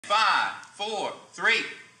4, 3.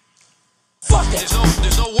 Fuck it.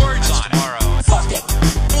 There's no words on it. Tomorrow. Fuck it.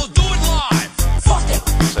 We'll do it live. Fuck it.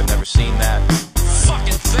 I've never seen that.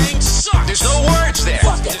 Fucking thing sucks. There's no words there.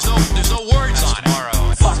 Fuck it. There's no words on it.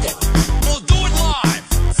 Tomorrow. Fuck it. We'll do it live.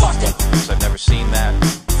 Fuck it. I've never seen that.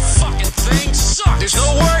 Fucking thing sucks. There's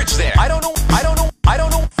no words there. I don't know. Fuck. I don't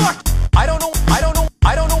know. Fuck. I don't know. Fuck.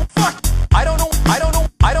 I don't know. Fuck. I don't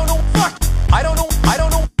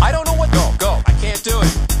know. What? Go. I can't do it.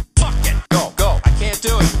 Fuck it. Go. I can't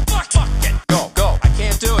do it. Fuck it. Go. I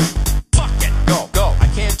can't do it. Fuck it. Go. I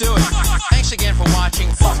can't do it. Thanks again for watching.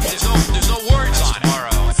 Fuck it. There's no words on it.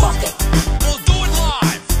 Tomorrow. Fuck it. We'll do it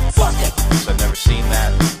live. Fuck it. I've never seen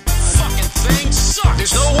that. Fucking thing sucks.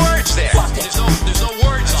 There's no words there. Fuck it. There's no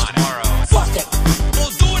words on it. Tomorrow. Fuck it. We'll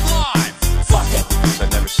do it live. Fuck it.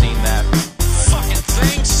 I've never seen that. Fucking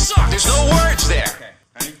thing sucks. There's no words there. Okay,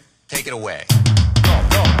 ready? Take it away. Go.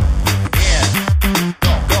 Yeah. Go.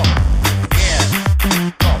 Yeah.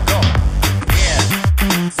 Go. Yeah.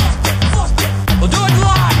 Fuck it. Fuck it. We'll do it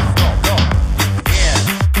live. Go. Yeah.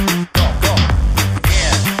 Go.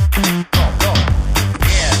 Yeah. Go.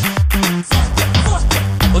 Yeah. Fuck it. Fuck it.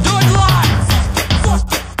 We'll do it live.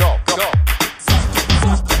 Fuck it. Go. Fuck it.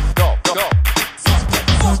 Fuck it. Go. Fuck it.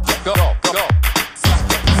 Fuck it. Go. Fuck it. Fuck it.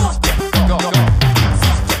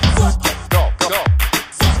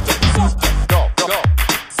 Go. Fuck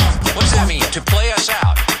it. What does that mean? To play us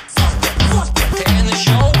out? Fuck it. To end the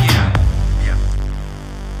show? Yeah.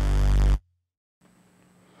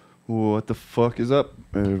 What the fuck is up,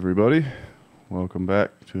 everybody? Welcome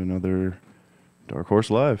back to another Dark Horse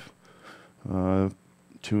Live.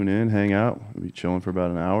 Tune in, hang out. We'll be chilling for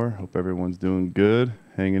about an hour. Hope everyone's doing good,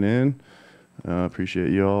 hanging in.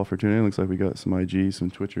 Appreciate you all for tuning in. Looks like we got some IGs,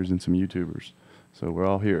 some Twitchers, and some YouTubers. So we're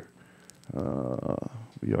all here.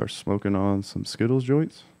 We are smoking on some Skittles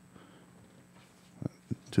joints.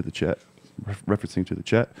 To the chat, referencing to the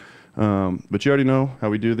chat. But you already know how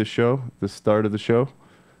we do this show, the start of the show.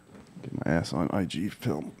 Get my ass on IG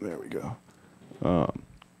film. There we go.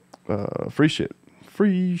 Free shit.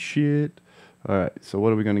 All right, so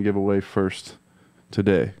what are we going to give away first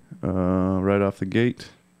today? Right off the gate,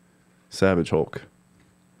 Savage Hulk.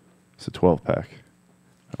 It's a 12-pack.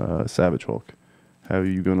 Savage Hulk. How are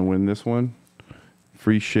you going to win this one?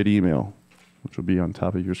 Free shit email, which will be on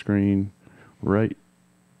top of your screen right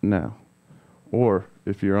now. Or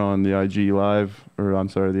if you're on the IG live,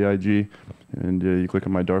 the IG, and you click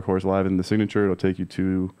on my Dark Horse Live in the signature, it'll take you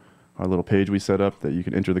to our little page we set up that you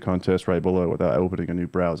can enter the contest right below without opening a new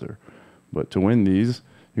browser. But to win these,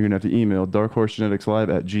 you're going to have to email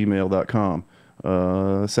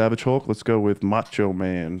darkhorsegeneticslive@gmail.com. Savage Hulk, let's go with Macho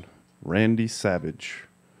Man Randy Savage.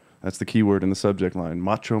 That's the keyword in the subject line.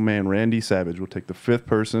 Macho Man Randy Savage. We'll take the fifth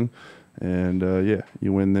person, and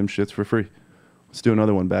you win them shits for free. Let's do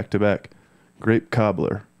another one back to back. Grape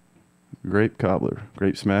Cobbler. Grape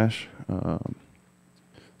Smash.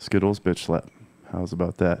 Skittles Bitch Slap. How's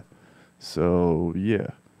about that? So, yeah.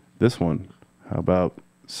 This one. How about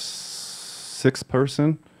sixth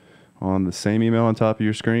person on the same email on top of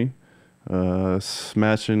your screen?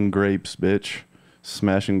 Smashing grapes, bitch.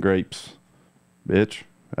 Smashing grapes. Bitch.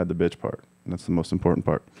 Add the bitch part. That's the most important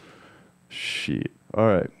part. Shit. All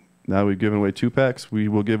right. Now we've given away 2 packs. We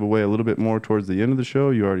will give away a little bit more towards the end of the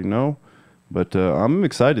show. You already know. But I'm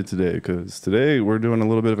excited today because today we're doing a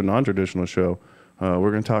little bit of a non-traditional show.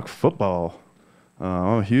 We're going to talk football.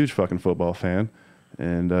 I'm a huge fucking football fan.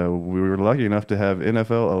 And we were lucky enough to have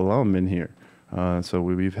NFL alum in here. So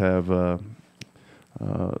we have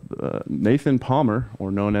Nathan Palmer,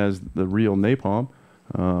 or known as the real Napalm,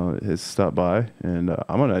 has stopped by. And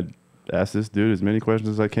I'm going to ask this dude as many questions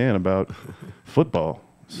as I can about football.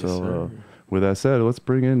 So with that said, let's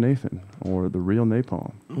bring in Nathan, or the real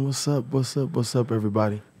Napalm. What's up,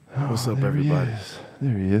 everybody? What's up, There everybody?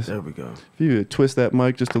 He is. There we go. If you twist that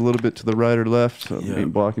mic just a little bit to the right or left, so it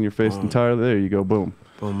ain't blocking your face entirely, there you go, boom.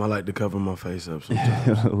 Boom, I like to cover my face up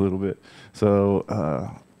sometimes. A little bit. So,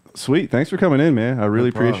 sweet. Thanks for coming in, man. I really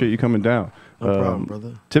appreciate you coming down. No problem,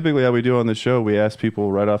 brother. Typically, how we do on this show, we ask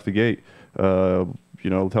people right off the gate, tell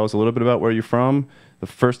us a little bit about where you're from, the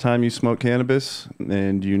first time you smoked cannabis,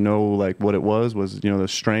 and like what it was the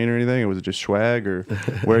strain or anything, or was it just swag, or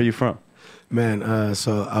where are you from? Man,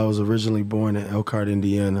 so I was originally born in Elkhart,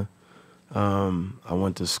 Indiana. I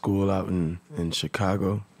went to school out in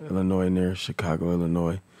Chicago, Illinois, near Chicago,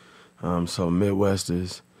 Illinois. So Midwest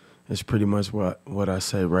is pretty much what I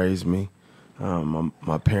say raised me.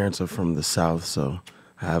 My parents are from the South, so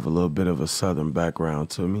I have a little bit of a Southern background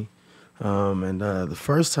to me. And the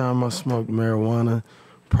first time I smoked marijuana,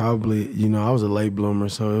 probably, I was a late bloomer,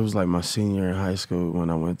 so it was like my senior in high school when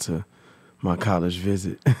I went to my college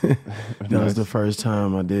visit. That was the first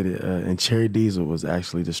time I did it. And Cherry Diesel was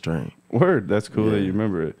actually the strain. Word, that's cool that Yeah. you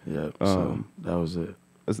remember it. Yep. So that was it.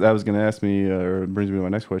 I was going to ask me, or it brings me to my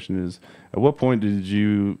next question is, at what point did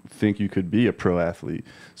you think you could be a pro athlete?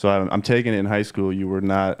 So I'm taking it in high school, you were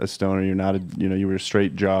not a stoner, you were a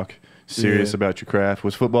straight jock, serious Yeah. about your craft.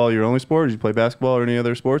 Was football your only sport? Did you play basketball or any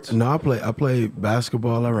other sports? No, I played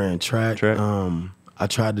basketball. I ran track. I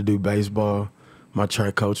tried to do baseball. My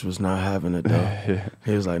track coach was not having it though. Yeah.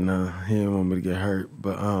 He was like, nah, he didn't want me to get hurt.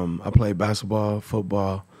 But I played basketball,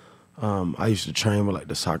 football. I used to train with like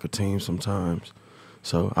the soccer team sometimes.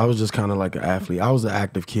 So I was just kind of like an athlete. I was an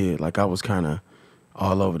active kid. Like I was kind of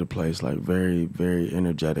all over the place, like very, very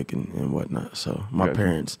energetic and whatnot. So my Gotcha.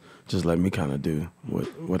 parents just let me kind of do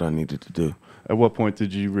what I needed to do. At what point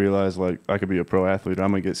did you realize, like, I could be a pro athlete, or I'm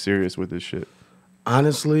going to get serious with this shit?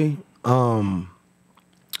 Honestly, I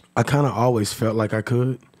kind of always felt like I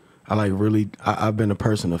could. I've been a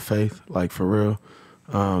person of faith, like for real.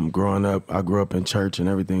 Growing up, I grew up in church and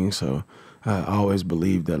everything, so I always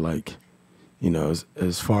believed that, like, you know,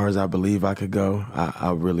 as far as I believe I could go,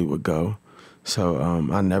 I really would go. So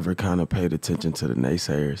I never kind of paid attention to the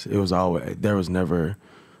naysayers. There was never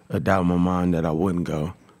a doubt in my mind that I wouldn't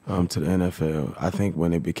go to the NFL. I think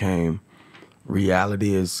when it became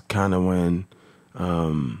reality is kind of when,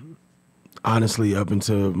 honestly, up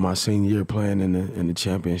until my senior year playing in the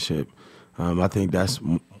championship, I think that's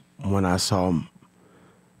when I saw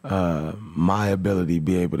my ability to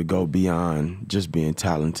be able to go beyond just being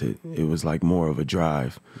talented. It was like more of a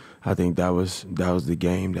drive. I think that was the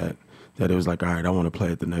game that it was like, all right, I want to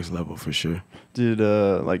play at the next level for sure. Did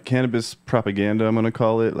like cannabis propaganda, I'm gonna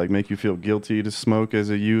call it, like make you feel guilty to smoke as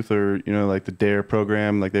a youth, or like the DARE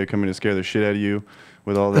program, like they're coming to scare the shit out of you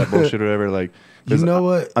with all that bullshit or whatever? Like, You know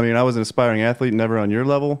what? I mean, I was an aspiring athlete, never on your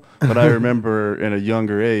level, but I remember in a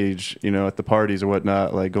younger age, at the parties or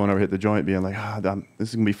whatnot, like going over hit the joint, being like, this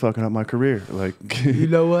is gonna be fucking up my career. Like, You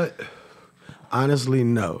know what? Honestly,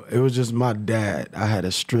 no. It was just my dad. I had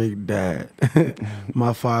a strict dad.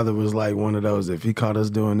 My father was like one of those, if he caught us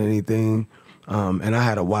doing anything, and I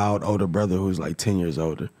had a wild older brother who was like 10 years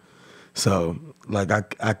older. So, like,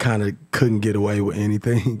 I kind of couldn't get away with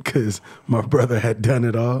anything because my brother had done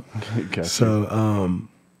it all. Gotcha. So,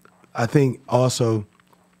 I think also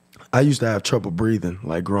I used to have trouble breathing,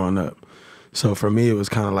 like, growing up. So, for me, it was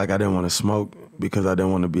kind of like I didn't want to smoke because I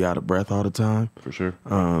didn't want to be out of breath all the time. For sure.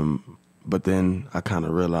 But then I kind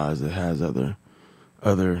of realized it has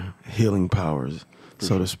other healing powers,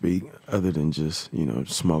 so to speak, other than just,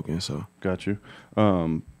 smoking. So Got you.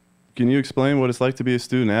 Can you explain what it's like to be a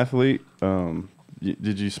student athlete?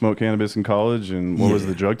 Did you smoke cannabis in college, and what was Yeah.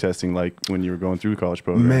 the drug testing like when you were going through the college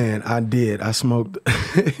program? Man, I did. I smoked.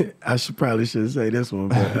 I probably shouldn't say this one,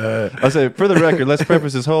 but I'll say, for the record, let's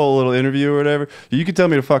preface this whole little interview or whatever. You can tell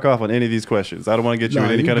me to fuck off on any of these questions. I don't want to get you Nah,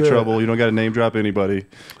 in any you kind of good. trouble. You don't got to name drop anybody.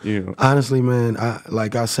 honestly, man,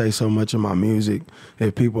 I say so much in my music.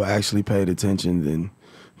 If people actually paid attention, then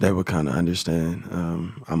they would kind of understand.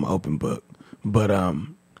 I'm an open book. But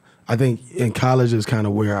I think in college is kind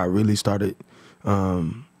of where I really started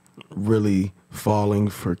really falling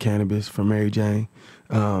for cannabis, for Mary Jane.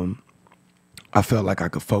 I felt like I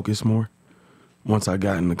could focus more once I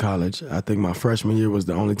got into college. I think my freshman year was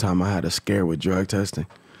the only time I had a scare with drug testing.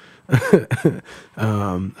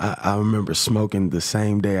 I remember smoking the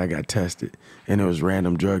same day I got tested, and it was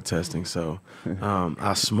random drug testing. So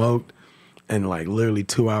I smoked, and like literally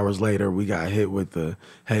 2 hours later, we got hit with the,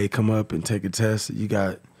 hey, come up and take a test. You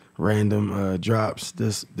got random drops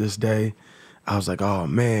this day. I was like, oh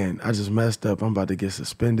man, I just messed up. I'm about to get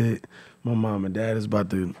suspended. My mom and dad is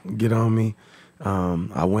about to get on me.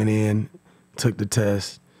 I went in, took the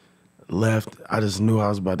test, left. I just knew I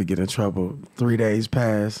was about to get in trouble. 3 days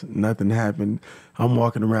passed, nothing happened. I'm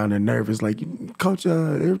walking around there nervous, like, Coach,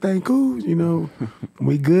 everything cool?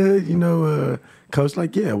 We good? Coach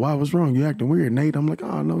like, yeah, why was wrong? You acting weird, Nate. I'm like,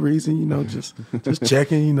 oh, no reason, just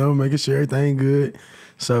checking, making sure everything good.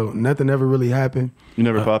 So nothing ever really happened. You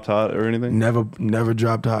never popped hot or anything? Never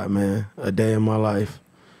dropped hot, man. A day in my life.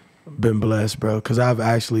 Been blessed, bro, because I've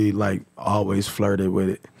actually, like, always flirted with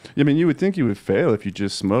it. I mean, you would think you would fail if you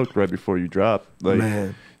just smoked right before you dropped. Like,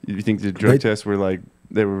 Man. You think the drug tests were like,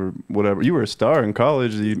 they were whatever. You were a star in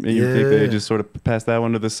college. You think they just sort of passed that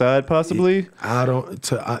one to the side, possibly? I don't.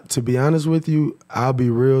 To be honest with you, I'll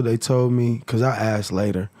be real. They told me, because I asked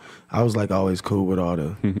later. I was like always cool with all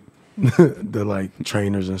the the like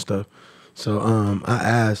trainers and stuff. So I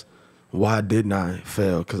asked, why didn't I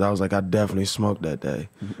fail? Because I was like, I definitely smoked that day.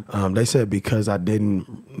 They said because I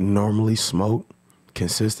didn't normally smoke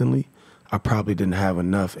consistently, I probably didn't have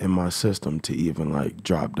enough in my system to even like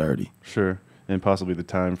drop dirty. Sure. And possibly the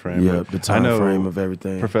time frame. Yeah, the time I know frame of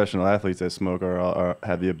everything. Professional athletes that smoke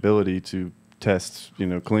have the ability to test,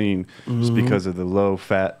 clean just because of the low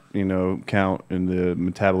fat, count and the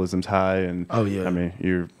metabolism's high. And Oh, yeah. I mean,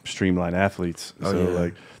 you're streamlined athletes, Oh, so yeah.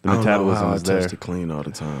 like the I don't know metabolism how I is there. tested clean all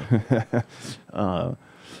the time.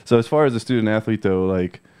 So as far as the student athlete though,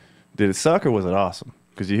 like, did it suck or was it awesome?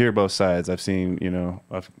 Because you hear both sides. I've seen,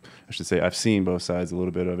 I've seen both sides a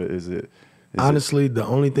little bit of it. Honestly, the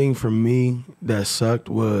only thing for me that sucked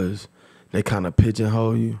was they kind of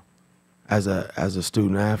pigeonhole you as a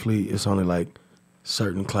student athlete. It's only like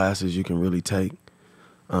certain classes you can really take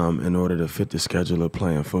in order to fit the schedule of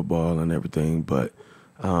playing football and everything. But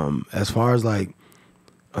as far as like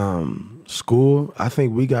school, I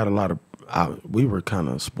think we got a lot of we were kind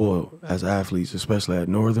of spoiled as athletes, especially at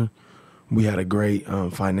Northern. We had a great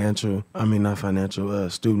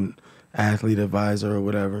student athlete advisor or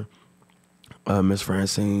whatever, Miss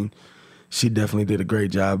Francine. She definitely did a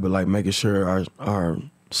great job, but like making sure our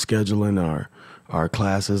scheduling, our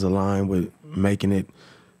classes aligned with making it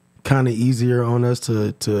kind of easier on us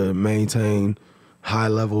to maintain high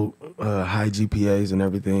level, high GPAs and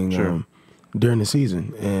everything Sure. During the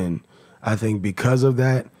season. And I think because of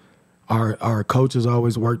that, our coaches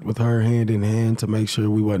always worked with her hand in hand to make sure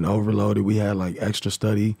we wasn't overloaded. We had like extra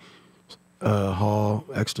study hall,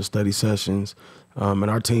 extra study sessions, and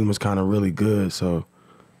our team was kind of really good. So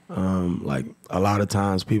like a lot of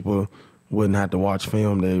times people wouldn't have to watch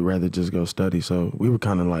film; they'd rather just go study. So we were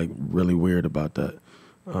kind of like really weird about that.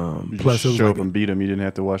 You Plus, just it was show like up and beat them. You didn't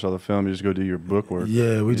have to watch all the film. You just go do your book work.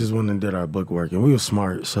 yeah, we just went and did our book work, and we were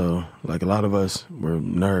smart. So like a lot of us were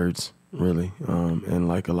nerds, really, and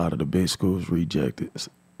like a lot of the big schools rejected us.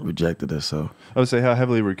 So I would say how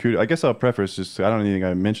heavily recruited. I guess I'll preface just I don't even think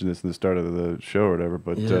I mentioned this in the start of the show or whatever,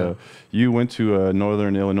 but Yeah. you went to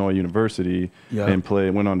Northern Illinois University Yeah. and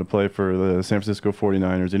went on to play for the San Francisco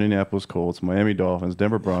 49ers, Indianapolis Colts, Miami Dolphins,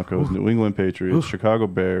 Denver Broncos, New England Patriots, Chicago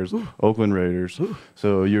Bears, Oakland Raiders.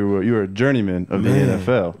 So you were a journeyman of the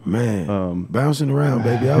NFL. Man, bouncing around,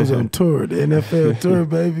 baby. I was on tour, the NFL tour,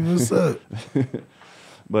 baby. What's up?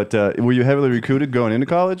 But were you heavily recruited going into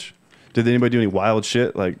college? Did anybody do any wild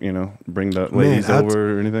shit like bring the ladies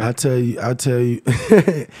over or anything? I tell you.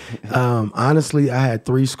 Honestly, I had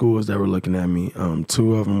 3 schools that were looking at me.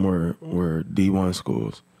 2 of them were D1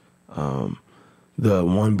 schools. The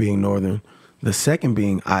one being Northern, the second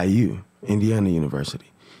being IU, Indiana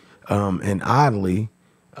University. And oddly,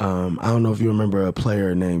 I don't know if you remember a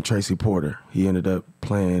player named Tracy Porter. He ended up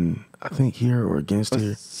playing, I think, here or against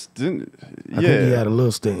here. I think he had a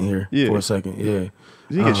little stint here for a second. Yeah.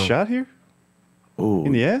 Did he get shot here? Ooh,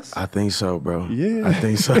 In the ass? I think so, bro. Yeah. I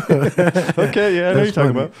think so. Okay, yeah, I know That's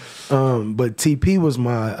you're talking funny. about. But TP was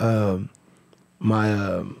my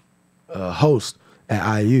host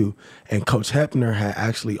at IU, and Coach Hepner had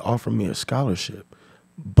actually offered me a scholarship,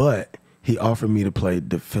 but he offered me to play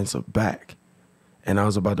defensive back. And I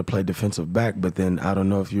was about to play defensive back, but then I don't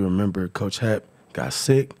know if you remember, Coach Hep got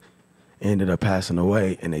sick, ended up passing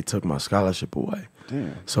away, and they took my scholarship away.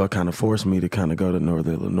 Damn. So it kind of forced me to kind of go to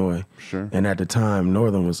Northern Illinois. Sure. And at the time,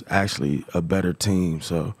 Northern was actually a better team.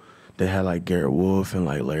 So they had like Garrett Wolf and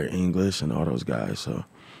like Larry English and all those guys. So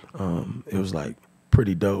it was like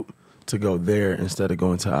pretty dope to go there instead of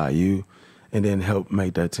going to IU and then help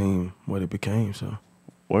make that team what it became. So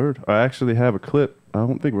Word. I actually have a clip. I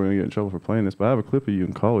don't think we're going to get in trouble for playing this, but I have a clip of you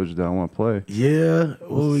in college that I want to play. yeah,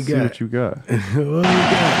 what we See got? what you got. What we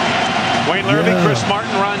got? Wayne Larrabee, Yeah. Chris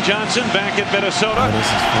Martin, Ron Johnson back at Minnesota. Oh, this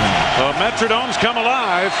is funny. The Metrodome's come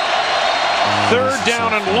alive. Third this is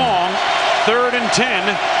down so and funny. long. 3rd and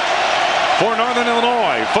 10 for Northern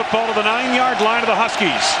Illinois. Football to the 9-yard line of the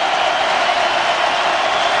Huskies.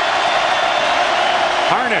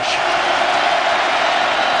 Harnish.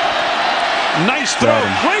 Nice throw. Got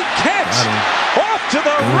him. Great catch. Got him. Off to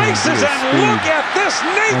the races. good And speed. look at this.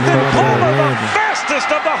 Nathan Everybody Palmer, the around him. fastest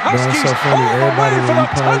of the Bro, it's Huskies. so funny. All the Everybody way for when the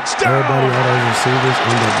you play, touchdown. everybody, all those receivers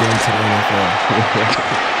end up getting to the NFL.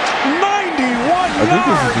 91 I think this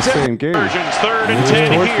is yards. the same game. Conversions, 3rd and Yeah.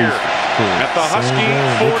 10 Torch here is cool. at the Husky Same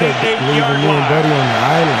game. They kept leaving 48-yard me and Buddy line. on the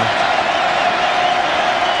island.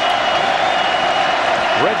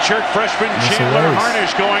 Redshirt freshman It's a Chandler race.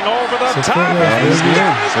 Harnish going over the It's a top. foot race, And he's baby.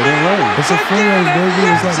 got his They didn't man run. It's a again, foot race, and baby. It's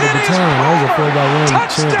yes, like the it is baton. That was a Palmer. 4x1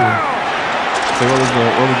 champion. Touchdown. So what was the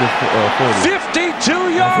 40? 52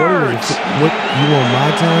 40 yards. What, you want my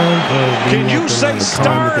time? Or do Can you want the, say like, star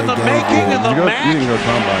time that in they the gave making you? and the You match? didn't go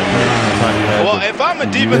combine. Right? Well, if I'm a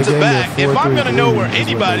They defensive gave me a back, if I'm going to know where 4-3-3 is what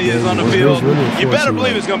anybody they is gave on the me. It was field, really you better unfortunate,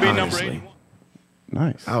 believe it's going to be number honestly. 81.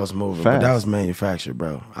 Nice. I was moving, Fast. but that was manufactured,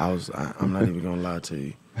 bro. I'm not even gonna lie to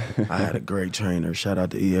you. I had a great trainer. Shout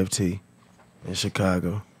out to EFT in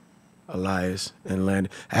Chicago, Elias and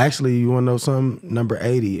Landon. Actually, you want to know something? Number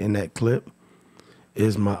 80 in that clip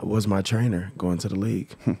was my trainer going to the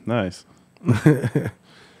league. Nice.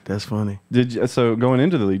 That's funny. So going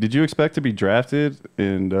into the league, did you expect to be drafted?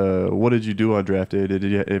 And what did you do on draft day? Did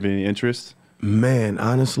you have any interest? Man,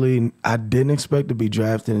 honestly, I didn't expect to be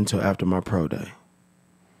drafted until after my pro day.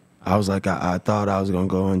 I was like, I thought I was going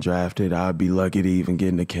to go undrafted. I'd be lucky to even get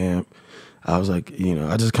into camp. I was like,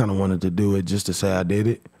 I just kind of wanted to do it just to say I did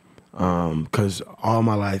it. Because all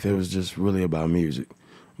my life, it was just really about music.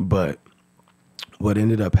 But what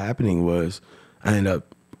ended up happening was I ended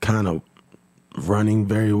up kind of running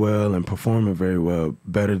very well and performing very well,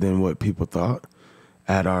 better than what people thought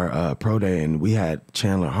at our pro day. And we had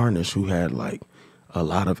Chandler Harnish, who had like a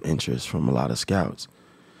lot of interest from a lot of scouts.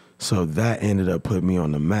 So that ended up putting me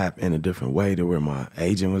on the map in a different way, to where my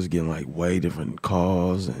agent was getting like way different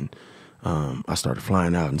calls. And I started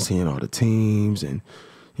flying out and seeing all the teams and,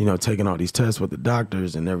 taking all these tests with the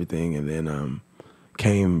doctors and everything. And then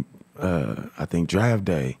came, I think, draft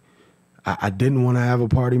day. I didn't want to have a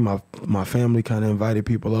party. My family kind of invited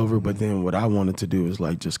people over, but then what I wanted to do was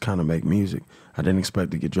like just kind of make music. I didn't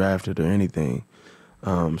expect to get drafted or anything.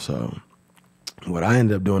 So what I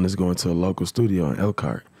ended up doing is going to a local studio in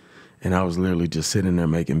Elkhart, and I was literally just sitting there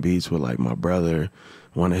making beats with like my brother,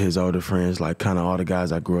 one of his older friends, like kind of all the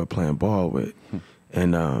guys I grew up playing ball with.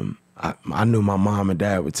 And I knew my mom and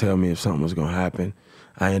dad would tell me if something was going to happen.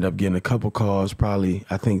 I ended up getting a couple calls. Probably,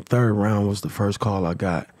 I think third round was the first call I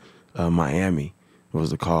got. Miami was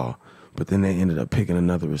the call. But then they ended up picking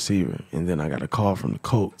another receiver. And then I got a call from the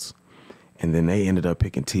Colts. And then they ended up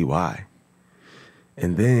picking T.Y.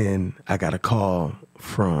 And then I got a call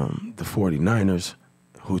from the 49ers,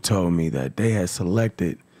 who told me that they had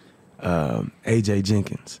selected A.J.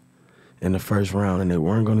 Jenkins in the first round, and they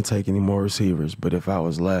weren't going to take any more receivers. But if I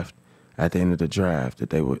was left at the end of the draft, that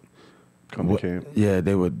they would Come to camp. Yeah,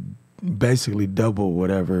 they would basically double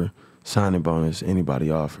whatever signing bonus anybody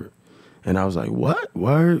offered. And I was like, what?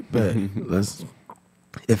 Word? But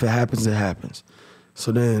if it happens, it happens.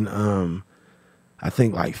 So then I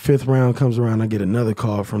think like fifth round comes around, I get another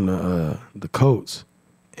call from the Colts,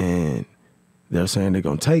 and they're saying they're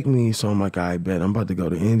going to take me. So I'm like, I bet I'm about to go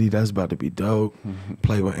to Indy. That's about to be dope.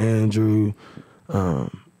 Play with Andrew,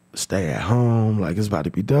 stay at home. Like, it's about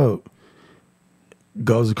to be dope.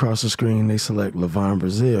 Goes across the screen, they select LaVon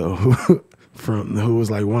Brazil, who was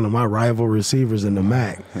like one of my rival receivers in the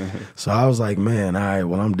MAC. So I was like, man, all right,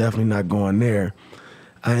 well, I'm definitely not going there.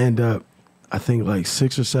 I end up, I think like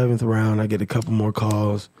 6th or 7th round, I get a couple more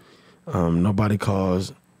calls. Nobody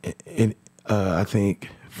calls. I think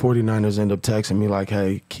 49ers end up texting me like,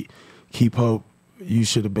 hey, keep hope. You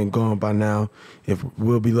should have been gone by now. If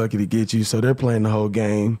we'll be lucky to get you. So they're playing the whole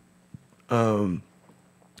game.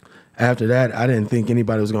 After that, I didn't think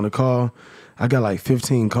anybody was going to call. I got like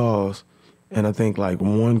 15 calls, and I think like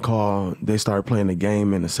one call, they started playing the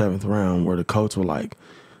game in the 7th round where the coach would like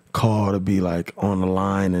call to be like on the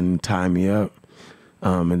line and tie me up.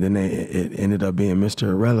 And then it ended up being Mr.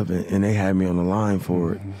 Irrelevant, and they had me on the line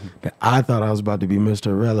for it. I thought I was about to be Mr.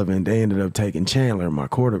 Irrelevant. They ended up taking Chandler, my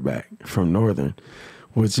quarterback from Northern,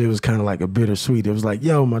 which it was kind of like a bittersweet. It was like,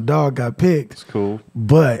 yo, my dog got picked. It's cool.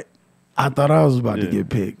 But I thought I was about to get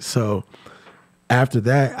picked. So after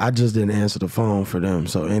that, I just didn't answer the phone for them.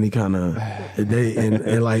 So any kind of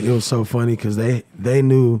and like it was so funny because they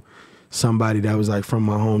knew somebody that was like from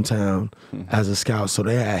my hometown as a scout. So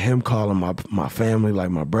they had him calling my family,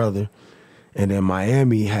 like my brother. And then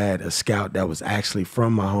Miami had a scout that was actually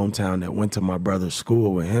from my hometown that went to my brother's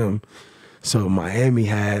school with him. So Miami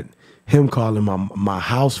had him calling my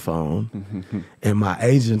house phone and my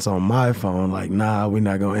agents on my phone like, nah, we're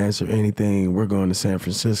not going to answer anything. We're going to San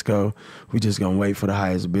Francisco. We just going to wait for the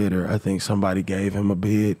highest bidder. I think somebody gave him a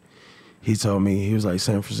bid. He told me, he was like,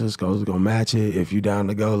 San Francisco's going to match it. If you down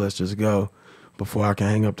to go, let's just go. Before I can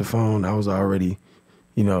hang up the phone, I was already,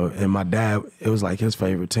 and my dad, it was like his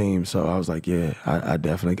favorite team. So I was like, yeah, I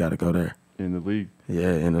definitely got to go there. In the league.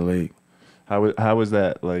 Yeah, in the league. How was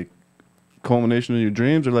that? Like, culmination of your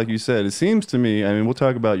dreams, or like you said, it seems to me, I mean, we'll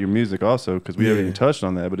talk about your music also because we haven't even touched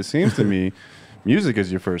on that, but it seems to me music is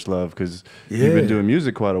your first love because you've been doing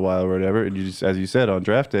music quite a while or whatever, and you just, as you said, on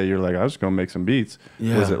draft day, you're like, I was just going to make some beats.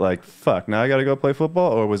 Was it like, fuck, now I got to go play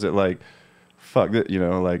football? Or was it like, fuck,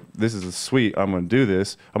 like, this is sweet, I'm going to do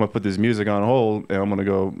this, I'm going to put this music on hold, and I'm going to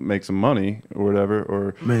go make some money or whatever?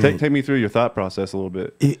 Or take me through your thought process a little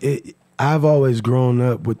bit. I've always grown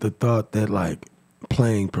up with the thought that, like,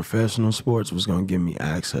 playing professional sports was gonna give me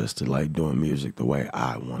access to like doing music the way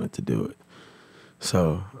I wanted to do it.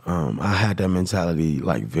 So I had that mentality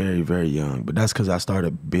like very, very young, but that's because I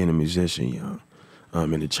started being a musician young,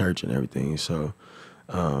 in the church and everything. So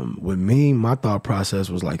with me, my thought process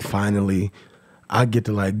was like, finally, I get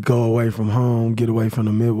to like go away from home, get away from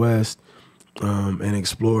the Midwest, and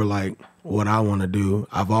explore like what I want to do.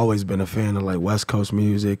 I've always been a fan of like West Coast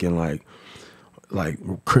music and like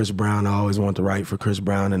Chris Brown. I always wanted to write for Chris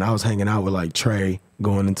Brown, and I was hanging out with like Trey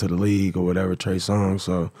going into the league or whatever, Trey Songz.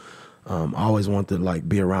 So I always wanted to like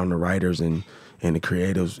be around the writers and the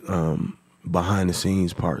creatives behind the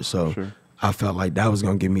scenes part. So Sure. I felt like that was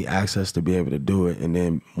gonna give me access to be able to do it. And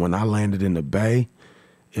then when I landed in the Bay,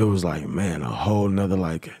 it was like, man, a whole nother,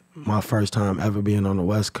 like my first time ever being on the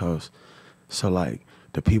West Coast. So like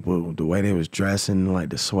the people, the way they was dressing, like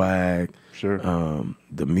the swag, Sure.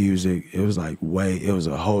 the music, it was like it was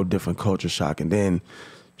a whole different culture shock. And then,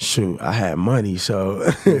 shoot, I had money, so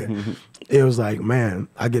it was like, man,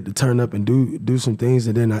 I get to turn up and do some things.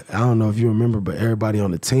 And then I don't know if you remember, but everybody on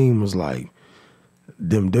the team was like,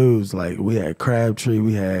 them dudes, like we had Crabtree,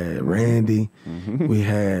 we had Randy, we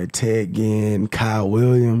had Ted Ginn, Kyle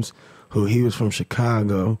Williams, who he was from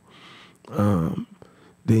Chicago.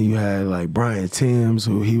 Then you had like Brian Timms,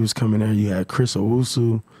 who he was coming there. You had Chris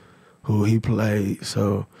Owusu, who he played.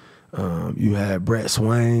 So you had Brett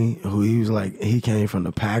Swain, who he was like, he came from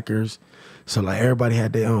the Packers. So like everybody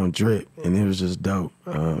had their own drip, and it was just dope.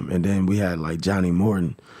 And then we had like Johnny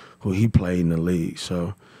Morton, who he played in the league.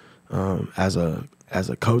 So as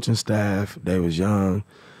a coaching staff, they was young.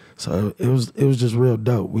 So it was just real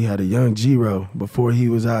dope. We had a young G-Ro before he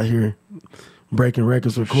was out here breaking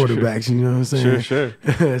records for quarterbacks, you know what I'm saying? Sure.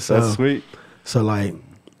 So, That's sweet. So like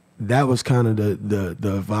that was kind of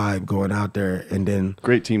the vibe going out there. And then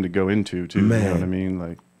Great team to go into too. Man. You know what I mean?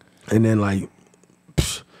 Like, and then like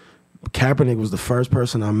Kaepernick was the first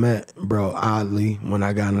person I met, bro, oddly, when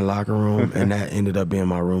I got in the locker room, and that ended up being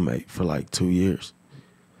my roommate for like 2 years.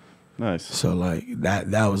 nice. So like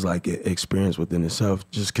that was like an experience within itself,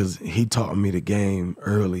 just because he taught me the game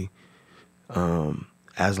early,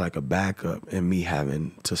 as like a backup, and me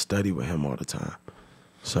having to study with him all the time.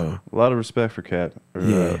 So A lot of respect for Cat.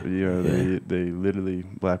 Yeah, You know, yeah. they literally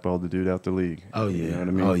blackballed the dude out the league. oh yeah, You know what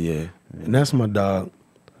I mean? oh yeah, and that's my dog.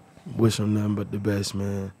 Wish him nothing but the best,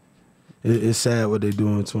 man. It's sad what they're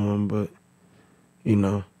doing to him, but you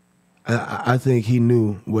know, I think he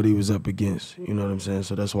knew what he was up against. You know what I'm saying?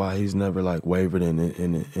 So that's why he's never like wavered in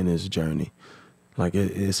his journey. Like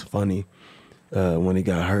it's funny, when he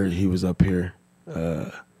got hurt, he was up here,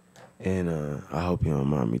 and I hope you don't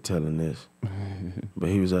mind me telling this, but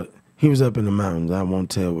he was up in the mountains. I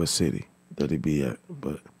won't tell what city that he be at,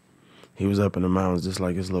 but he was up in the mountains, just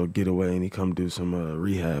like his little getaway, and he come do some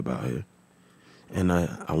rehab out here. And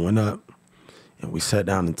I went up, and we sat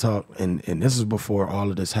down and talked, and this is before all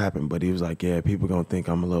of this happened, but he was like, yeah, people gonna think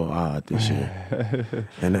I'm a little odd this year.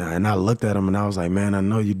 and I looked at him, and I was like, man, I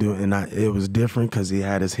know you do. And it was different because he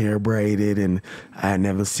had his hair braided, and I had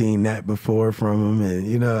never seen that before from him. And,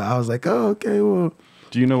 you know, I was like, oh, okay, well.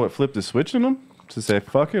 Do you know what flipped the switch in him? To say,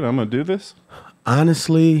 fuck it, I'm going to do this?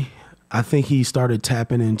 Honestly, I think he started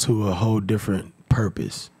tapping into a whole different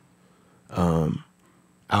purpose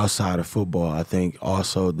outside of football. I think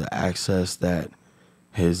also the access that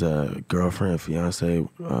his girlfriend, fiance,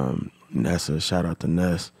 Nessa, shout out to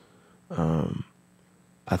Ness,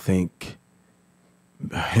 I think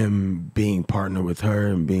him being partnered with her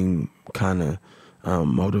and being kind of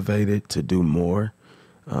motivated to do more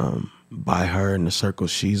by her and the circle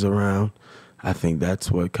she's around, I think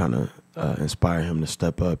that's what kind of inspired him to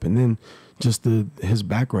step up. And then just his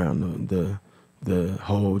background, the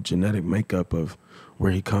whole genetic makeup of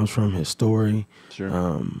where he comes from, his story, Sure.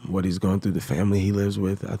 what he's going through, the family he lives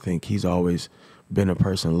with. I think he's always been a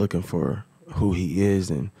person looking for who he is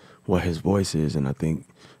and what his voice is, and I think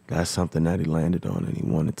that's something that he landed on and he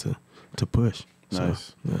wanted to push.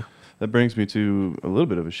 Nice. So, yeah. That brings me to a little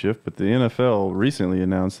bit of a shift, but the NFL recently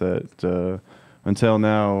announced that until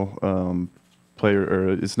now,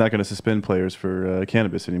 it's not going to suspend players for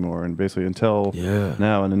cannabis anymore, and basically until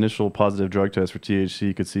now, an initial positive drug test for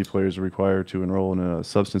THC could see players required to enroll in a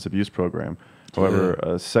substance abuse program. However,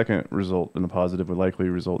 a second result in a positive would likely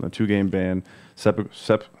result in a 2-game ban.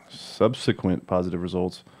 Subsequent positive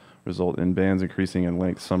results result in bans increasing in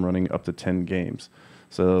length, some running up to 10 games.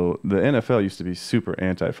 So the NFL used to be super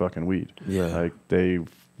anti-fucking weed. Yeah. Like, they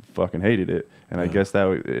fucking hated it. And I guess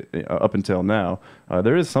that up until now,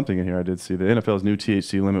 there is something in here I did see. The NFL's new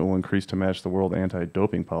THC limit will increase to match the world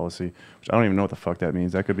anti-doping policy, which I don't even know what the fuck that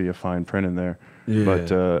means. That could be a fine print in there. Yeah.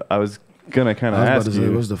 But I was gonna kind I of was about ask to say,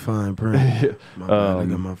 you. what's the fine print? My bad, I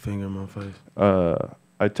got my finger in my face.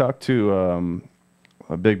 I talked to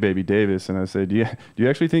Big Baby Davis, and I said, do you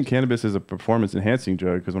actually think cannabis is a performance-enhancing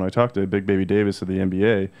drug? Because when I talked to Big Baby Davis of the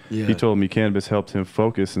NBA, Yeah. he told me cannabis helped him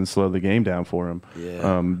focus and slow the game down for him.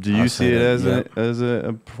 Yeah. Do you I'll see say it that, as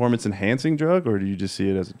a performance-enhancing drug, or do you just see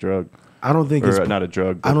it as a drug? I don't think Or it's not a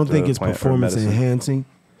drug. I don't but, think it's plant or performance medicine. enhancing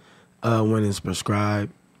when it's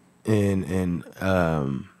prescribed and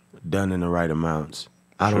done in the right amounts.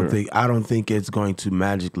 I Sure. don't think it's going to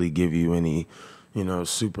magically give you any,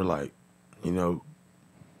 super like, I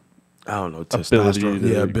don't know, Ability testosterone,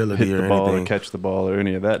 to ability hit or the ball anything. or catch the ball or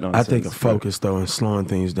any of that I nonsense. think a focus though and slowing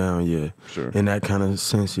things down, yeah. Sure. In that kind of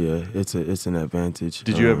sense, yeah, it's an advantage.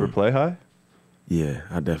 Did you ever play high? Yeah,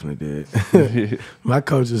 I definitely did. My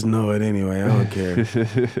coaches know it anyway. I don't care.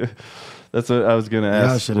 That's what I was gonna Y'all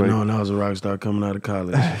ask. should have like, known I was a rock star coming out of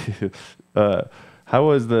college. How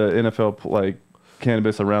was the NFL like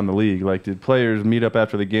cannabis around the league? Like, did players meet up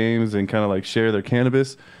after the games and kind of like share their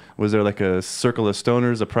cannabis? Was there like a circle of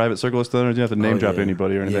stoners, a private circle of stoners? You don't have to name drop yeah.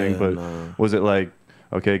 anybody or anything, Yeah, but no. was it like,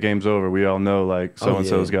 okay, game's over, we all know like so and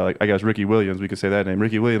so's yeah. got like, I guess Ricky Williams, we could say that name.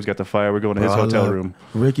 Ricky Williams got the fire. We're going to his Bro, I hotel love- room.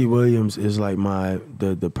 Ricky Williams is like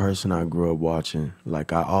the person I grew up watching.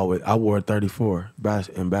 Like I wore 34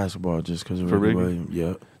 in basketball just because of For Ricky Ricky? Williams.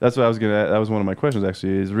 Yeah, That's what I was gonna. That was one of my questions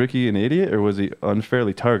actually. Is Ricky an idiot or was he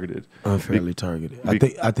unfairly targeted? unfairly targeted.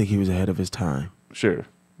 I think he was ahead of his time. Sure.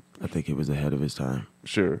 I think he was ahead of his time.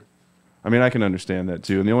 Sure. I mean, I can understand that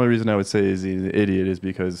too. And the only reason I would say he's an idiot is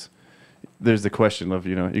because there's the question of,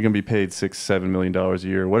 you're going to be paid $6-7 million a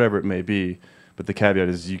year, whatever it may be. But the caveat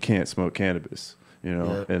is you can't smoke cannabis,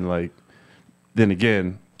 Yeah. and like, then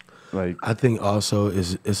again, like, I think also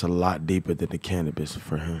it's a lot deeper than the cannabis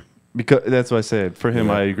for him. because that's what I said. For him,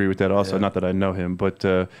 Yeah. I agree with that also. Yeah. Not that I know him, but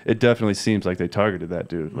it definitely seems like they targeted that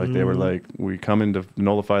dude. Like they were like, we come in to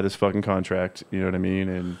nullify this fucking contract. You know what I mean?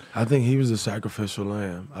 And I think he was a sacrificial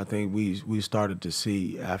lamb. I think we started to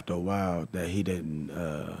see after a while that he didn't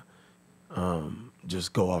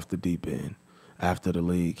just go off the deep end. After the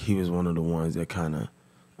league, he was one of the ones that kind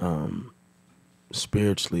of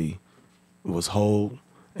spiritually was whole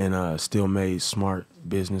and still made smart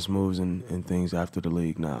business moves and things after the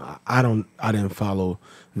league. Now, I didn't follow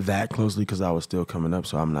that closely because I was still coming up,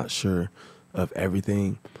 so I'm not sure of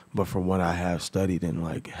everything. But from what I have studied and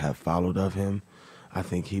like have followed of him, I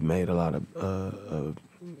think he made a lot of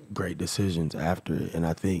great decisions after it, and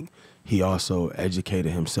I think he also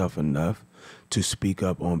educated himself enough to speak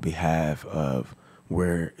up on behalf of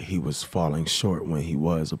where he was falling short when he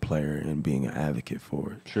was a player and being an advocate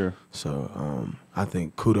for it. sure. So I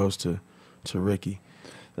think kudos to Ricky.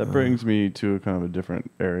 That brings me to a kind of a different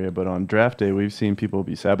area, but on draft day, we've seen people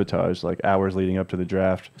be sabotaged like hours leading up to the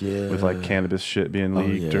draft with like Yeah. cannabis shit being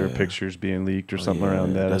leaked or yeah. pictures being leaked or Oh, something yeah,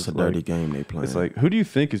 around that. That's a It's dirty like, game they playing. it's like, who do you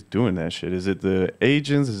think is doing that shit? Is it the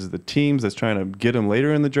agents? Is it the teams that's trying to get them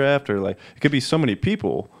later in the draft? Or like, it could be so many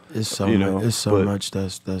people. it's so you much, know, it's so but much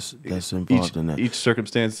that's involved in that. Each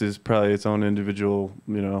circumstance is probably its own individual,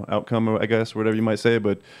 outcome, I guess, whatever you might say.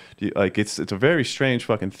 But like, it's a very strange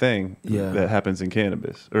fucking thing Yeah. that happens in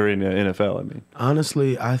cannabis or in the NFL. I mean,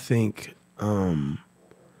 Honestly, I think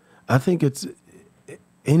it's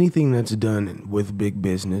anything that's done with big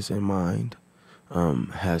business in mind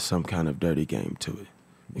has some kind of dirty game to it,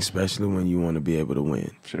 especially when you want to be able to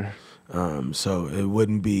win. sure. So it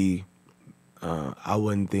wouldn't be. I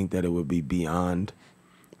wouldn't think that it would be beyond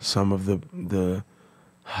some of the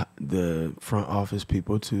front office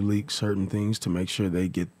people to leak certain things to make sure they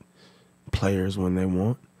get players when they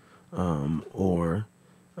want, or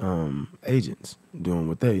agents doing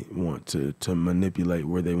what they want to manipulate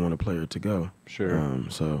where they want a player to go. Sure.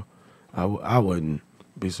 So I wouldn't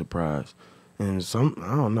be surprised. And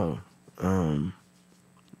I don't know.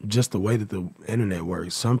 Just the way that the internet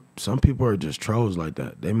works, some people are just trolls like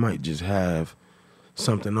that. They might just have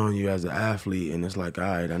something on you as an athlete, and it's like, all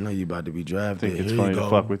right, I know you about to be drafted. Think it's Here funny you to go.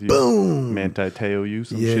 fuck with you. Boom. Manti-Teo you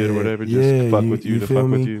some Yeah, shit or whatever. Just yeah, fuck with you to feel fuck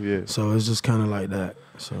with me? you. Yeah. So it's just kind of like that.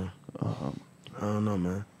 So I don't know,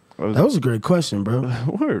 man. was- That was a great question, bro.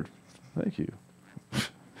 Word. Thank you.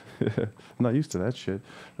 I'm not used to that shit.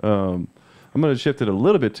 I'm going to shift it a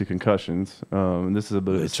little bit to concussions. And this is a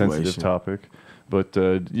bit of a sensitive Situation. topic. But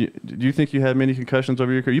do you think you had many concussions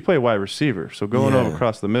over your career? You play wide receiver, so going Yeah.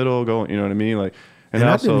 across the middle, you know what I mean? Like, and And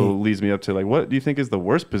it I also didn't- leads me up to like, what do you think is the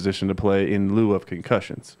worst position to play in lieu of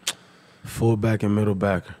concussions? Fullback and middle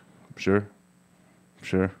backer. Sure.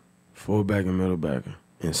 Fullback and middle backer.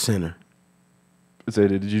 And center. Say,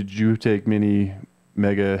 did you take many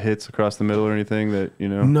mega hits across the middle or anything that,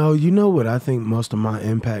 No, you know what I think most of my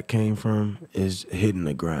impact came from is hitting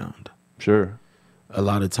the ground. Sure. A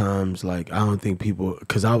lot of times, like, I don't think people,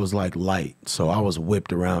 because I was like light, so I was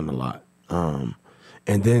whipped around a lot.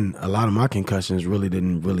 And then a lot of my concussions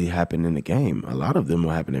didn't really happen in the game. A lot of them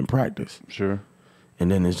will happen in practice. Sure. And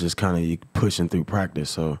then it's just kind of you pushing through practice.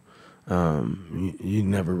 So you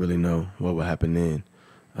never really know what will happen then.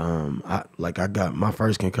 I got my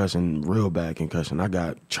first concussion, real bad concussion. I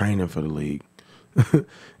got training for the league.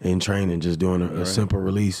 In training, just doing a simple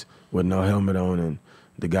release with no helmet on, and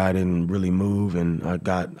the guy didn't really move, and I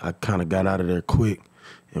kind of got out of there quick,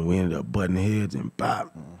 and we ended up butting heads and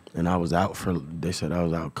bop. And I was out they said I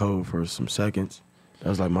was out cold for some seconds. That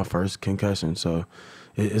was like my first concussion. So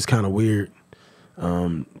it's kind of weird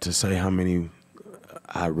to say how many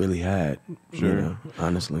I really had,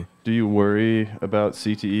 honestly. Do you worry about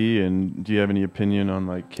CTE, and do you have any opinion on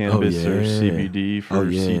like cannabis or CBD for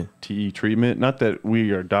CTE treatment? Not that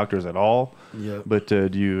we are doctors at all, but do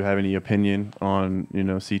you have any opinion on,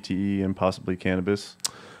 CTE and possibly cannabis?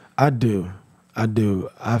 I do.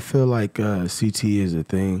 I feel like CTE is a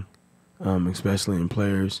thing, especially in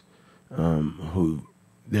players who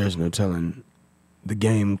there's no telling. The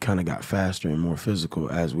game kind of got faster and more physical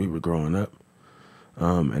as we were growing up.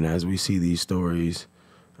 And as we see these stories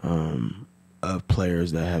of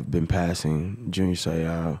players that have been passing, Junior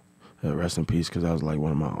Seau, rest in peace, because that was like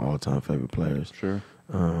one of my all-time favorite players. Sure.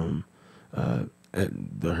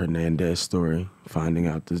 The Hernandez story, finding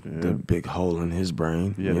out the big hole in his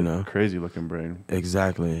brain. Yeah, crazy-looking brain.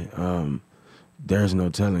 Exactly. There's no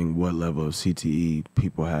telling what level of CTE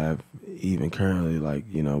people have, even currently. Like,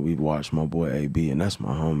 we've watched my boy AB, and that's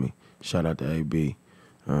my homie. Shout out to AB.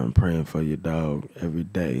 Praying for your dog every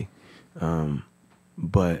day.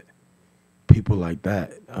 But people like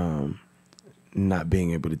that, not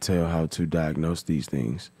being able to tell how to diagnose these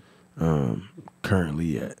things currently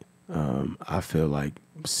yet. I feel like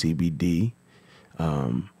CBD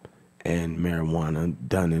and marijuana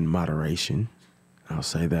done in moderation, I'll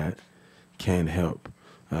say that, can help.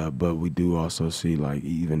 But we do also see, like,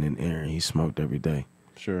 even in Aaron, he smoked every day.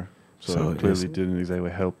 Sure. So it clearly didn't exactly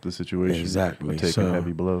help the situation. Exactly. Taking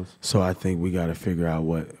heavy blows. So I think we got to figure out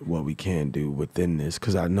what we can do within this,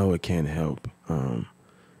 because I know it can help. And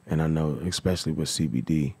I know, especially with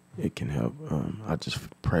CBD, it can help. I just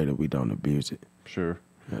pray that we don't abuse it. Sure.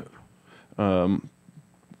 Yeah.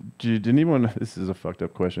 Did anyone, this is a fucked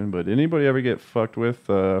up question, but did anybody ever get fucked with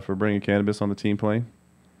for bringing cannabis on the team plane?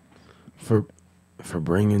 For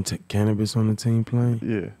bringing cannabis on the team plane?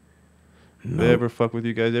 Yeah. No. They ever fuck with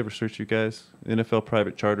you guys? They ever search you guys? NFL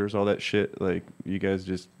private charters, all that shit. Like, you guys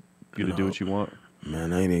just get to do what you want.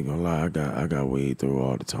 Man, I ain't even gonna lie. I got weed through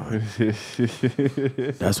all the time.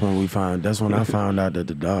 That's when I found out that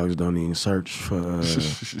the dogs don't even search for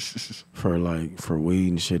weed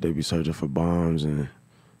and shit. They be searching for bombs and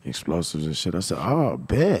explosives and shit. I said, oh,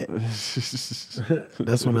 bet.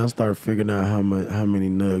 That's when I start figuring out how many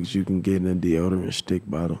nugs you can get in a deodorant stick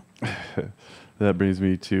bottle. That brings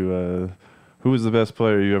me to who was the best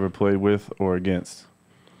player you ever played with or against?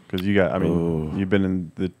 Because you've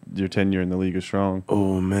been in your tenure in the league is strong.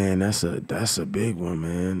 Oh man, that's a big one,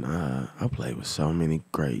 man. I played with so many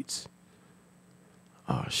greats.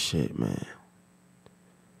 Oh shit, man.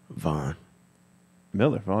 Von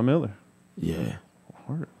Miller. Yeah.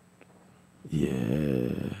 Hard.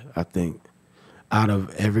 Yeah. I think out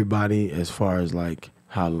of everybody, as far as like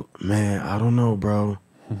how, man, I don't know, bro.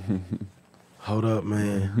 Hold up,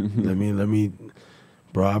 man. Let me,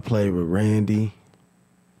 bro. I played with Randy.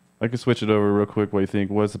 I can switch it over real quick. What do you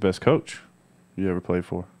think was the best coach you ever played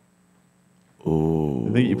for? Oh,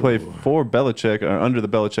 I think you played for Belichick, under the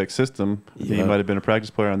Belichick system. I think you might have been a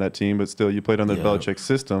practice player on that team, but still, you played under the Belichick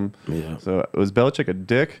system. Yeah. So, was Belichick a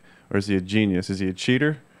dick, or is he a genius? Is he a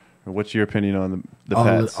cheater? Or what's your opinion on the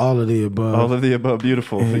Pats? All of the above. All of the above.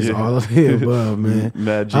 Beautiful. It's all of the above, man.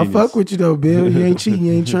 Mad genius. I fuck with you though, Bill. You ain't cheating.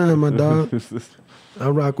 You ain't trying, my dog. I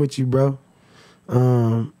rock with you, bro.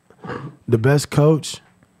 The best coach,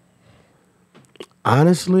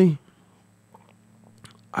 honestly,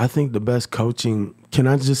 I think the best coaching. Can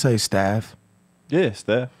I just say staff? Yeah,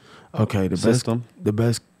 staff. Okay, the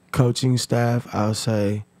best coaching staff I'll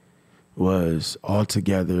say was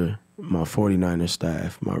altogether my 49ers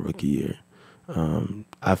staff my rookie year.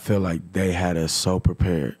 I feel like they had us so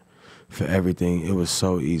prepared for everything. It was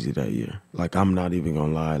so easy that year. Like, I'm not even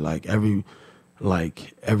gonna lie. Like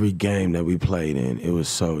every game that we played in, it was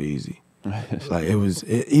so easy. Like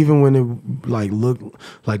even when it like looked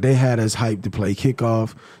like they had us hyped to play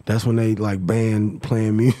kickoff. That's when they like banned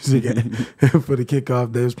playing music for the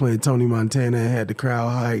kickoff. They was playing Tony Montana and had the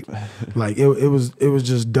crowd hyped. Like it was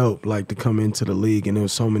just dope. Like to come into the league and there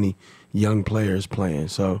was so many young players playing.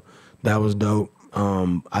 So that was dope.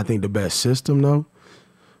 I think the best system though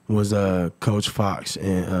was Coach Fox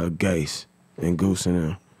and Gase and Goose and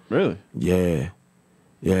them. Really? Yeah,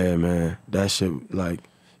 man. That shit, like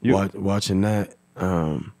watching that.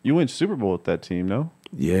 You went Super Bowl with that team, no?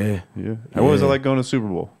 Yeah. What was it like going to Super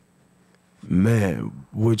Bowl? Man,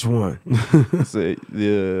 which one?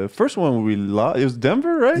 The first one we lost. It was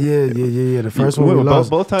Denver, right? Yeah. The first one we lost.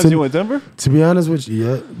 Both times you went Denver. To be honest with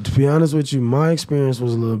you, my experience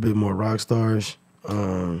was a little bit more rock stars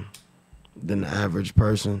than the average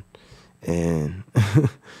person, and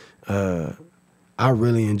I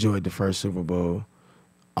really enjoyed the first Super Bowl,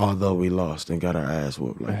 although we lost and got our ass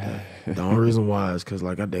whooped like that. The only reason why is because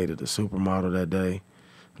like I dated a supermodel that day.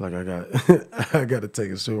 Like I got to take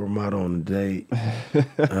a supermodel on a date.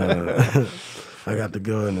 I got to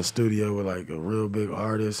go in the studio with like a real big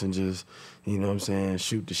artist and just, you know what I'm saying,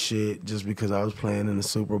 shoot the shit just because I was playing in the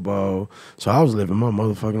Super Bowl. So I was living my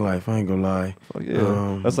motherfucking life. I ain't gonna lie. Fuck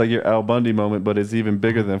yeah. That's like your Al Bundy moment, but it's even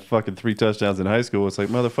bigger than fucking 3 touchdowns in high school. It's like,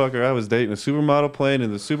 motherfucker, I was dating a supermodel playing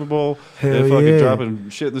in the Super Bowl and fucking dropping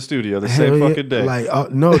shit in the studio the same fucking day. Like,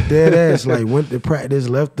 no, dead ass. Like, went to practice,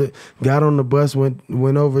 got on the bus, went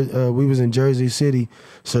over. We was in Jersey City,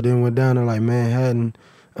 so then went down to like Manhattan.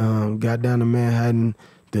 Got down to Manhattan.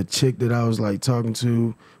 The chick that I was like talking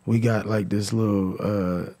to, we got like this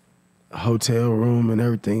little hotel room and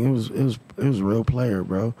everything. It was real player,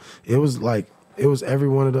 bro. It was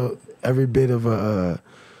every bit of a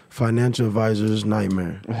financial advisor's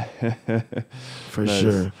nightmare. For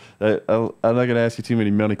sure. I'm not gonna ask you too many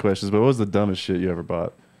money questions, but what was the dumbest shit you ever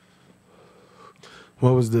bought?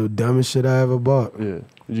 What was the dumbest shit I ever bought? Yeah.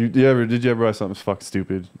 Did you ever buy something fucking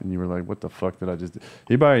stupid and you were like, what the fuck did I just do?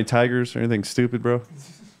 You buy any tigers or anything stupid, bro?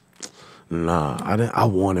 Nah, I didn't. I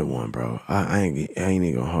wanted one, bro. I ain't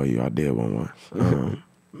even gonna hold you. I did want one.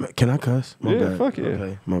 Can I cuss? My bad. Fuck yeah.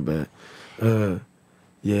 Okay, my bad.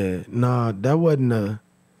 Yeah, nah, that wasn't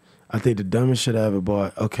I think the dumbest shit I ever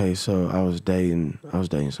bought. Okay, so I was dating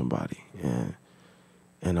somebody,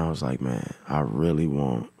 and I was like, man, I really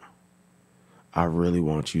want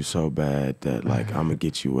you so bad that like I'm gonna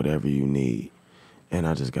get you whatever you need. And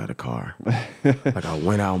I just got a car. Like I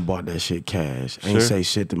went out and bought that shit cash. Ain't say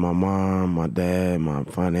shit to my mom, my dad, my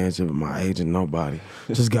financier, my agent, nobody.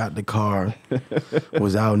 Just got the car.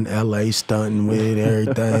 Was out in LA stunting with it,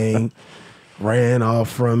 everything. Ran off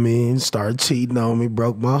from me and started cheating on me,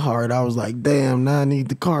 broke my heart. I was like, damn, now I need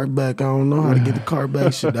the car back. I don't know how to get the car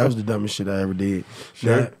back. Shit, that was the dumbest shit I ever did.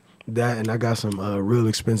 That and I got some real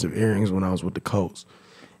expensive earrings when I was with the Colts.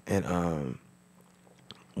 And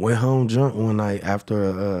went home drunk one night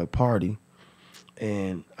after a party,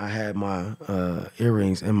 and I had my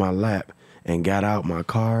earrings in my lap and got out my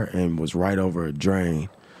car and was right over a drain.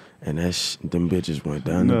 And them bitches went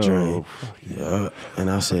down the drain. Yeah.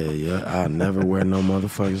 And I said, yeah, I'll never wear no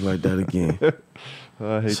motherfuckers like that again.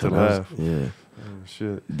 I hate to laugh. Yeah. Oh,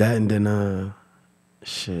 shit. That and then,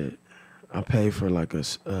 shit. I paid for like a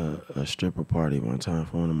stripper party one time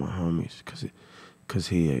for one of my homies because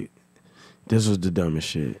this was the dumbest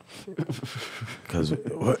shit. Because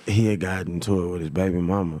he had gotten into it with his baby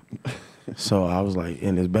mama. So I was like,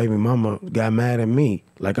 and his baby mama got mad at me.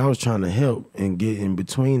 Like I was trying to help and get in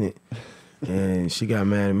between it. And she got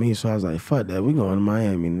mad at me. So I was like, fuck that. We going to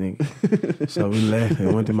Miami, nigga. So we left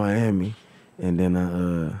and went to Miami. And then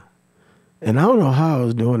and I don't know how I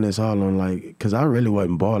was doing this all on like, because I really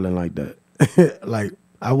wasn't balling like that. Like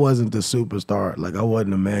I wasn't the superstar. Like I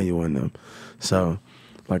wasn't Emmanuel in them. So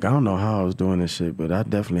like, I don't know how I was doing this shit, but I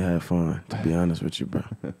definitely had fun, to be honest with you, bro.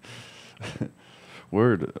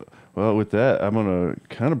 Word. Well, with that, I'm going to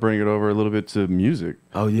kind of bring it over a little bit to music.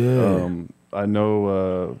 Oh, yeah. I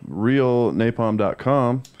know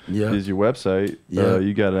realnapalm.com is your website. Yeah.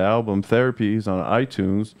 You got an album, Therapies, on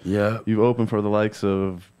iTunes. Yeah. You've opened for the likes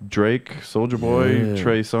of Drake, Soulja Boy,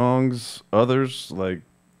 Trey Songz, others. Like,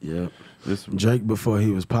 yeah. Drake before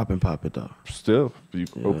he was popping though. Still, you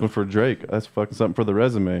open for Drake. That's fucking something for the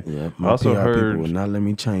resume. Yeah, I also PR heard people would not let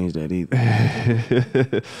me change that either.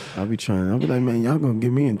 I'll be like, man, y'all gonna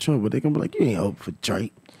get me in trouble. They gonna be like, you ain't open for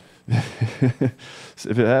Drake. If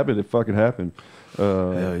it happened, it fucking happened.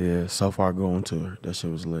 Hell yeah, So Far Going Tour. That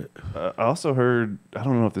shit was lit. I also heard, I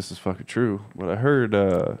don't know if this is fucking true, but I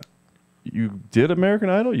heard you did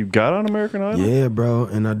American Idol? You got on American Idol? Yeah, bro,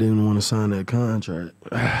 and I didn't want to sign that contract.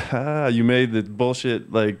 You made the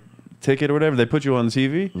bullshit, like, ticket or whatever? They put you on the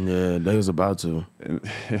TV? Yeah, they was about to.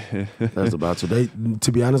 They was about to.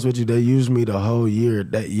 To be honest with you, they used me the whole year.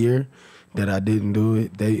 That year that I didn't do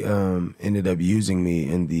it, they ended up using me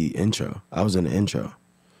in the intro. I was in the intro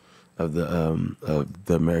of the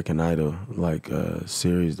American Idol, like,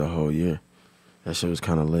 series the whole year. that shit was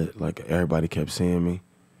kind of lit. Like everybody kept seeing me.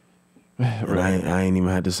 And Right. I ain't even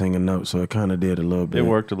had to sing a note, so it kind of did a little bit. It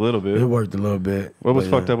worked a little bit. It worked a little bit. What was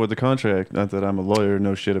but, fucked up with the contract? Not that I'm a lawyer,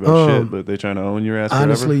 no shit about shit, but they trying to own your ass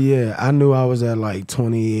Honestly, forever? yeah. I knew I was at like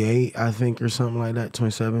 28, I think, or something like that.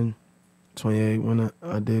 27, 28 when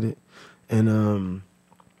I did it. And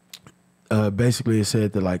basically it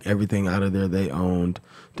said that like everything out of there they owned.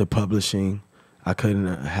 The publishing, I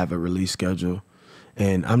couldn't have a release schedule.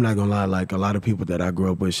 And I'm not gonna lie, like a lot of people that I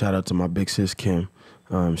grew up with, shout out to my big sis Kim.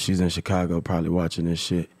 She's in Chicago, probably watching this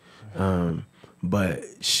shit. But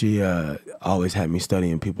she always had me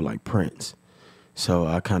studying people like Prince. So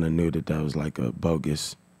I kind of knew that that was like a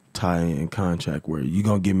bogus tie-in contract where you're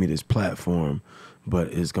going to give me this platform, but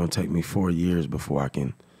it's going to take me 4 years before I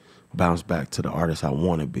can bounce back to the artist I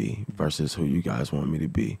want to be versus who you guys want me to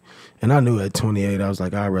be. And I knew at 28, I was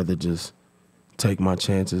like, I'd rather just take my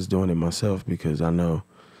chances doing it myself because I know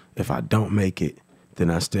if I don't make it, then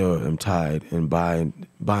I still am tied and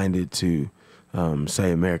bind it to,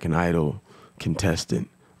 say, American Idol contestant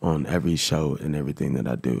on every show and everything that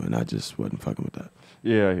I do, and I just wasn't fucking with that.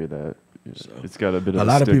 Yeah, I hear that. It's got a bit of A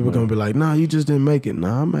lot of people stigma. gonna be like, "Nah, you just didn't make it."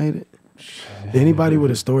 Nah, I made it. Anybody with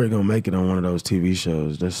a story gonna make it on one of those TV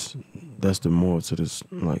shows. That's the moral to this.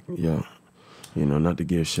 Like, yo, you know, not to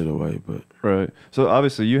give shit away, but Right. So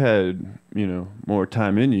obviously you had, more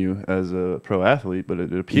time in you as a pro athlete, but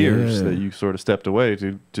it appears Yeah. that you sort of stepped away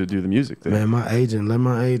to do the music thing. man, let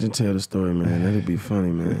my agent tell the story, man. That'd be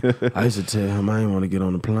funny, man. I used to tell him I didn't want to get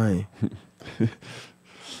on the plane.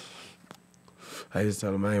 I used to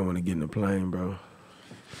tell him I didn't want to get in the plane, bro.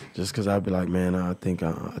 Just cause I'd be like, man, I think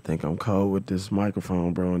I'm cold with this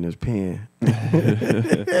microphone, bro, and this pen.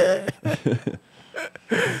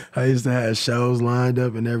 I used to have shows lined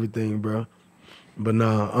up and everything, bro. But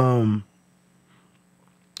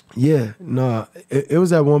it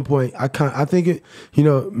was at one point. I think it,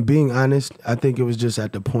 being honest, I think it was just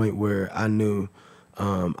at the point where I knew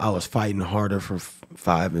I was fighting harder for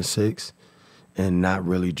 5 and 6, and not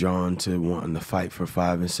really drawn to wanting to fight for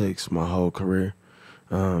 5 and 6 my whole career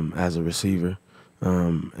as a receiver.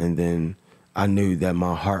 And then I knew that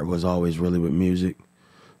my heart was always really with music.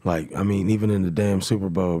 Like, I mean, even in the damn Super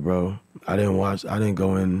Bowl, bro, I didn't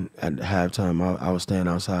go in at halftime. I was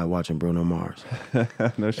standing outside watching Bruno Mars.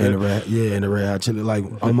 No shit. And the Red Hot Chili. Like,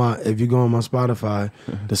 if you go on my Spotify,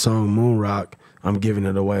 the song Moon Rock, I'm giving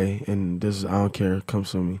it away. And I don't care, come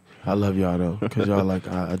sue me. I love y'all, though, because y'all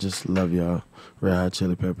I just love y'all. Red Hot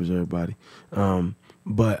Chili Peppers, everybody.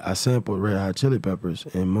 But I sampled Red Hot Chili Peppers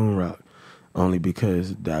in Moon Rock only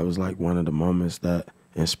because that was like one of the moments that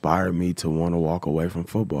inspired me to want to walk away from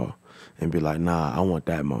football and be like, nah, I want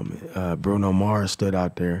that moment. Bruno Mars stood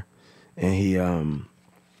out there and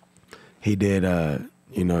he did,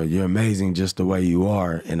 You're Amazing Just the Way You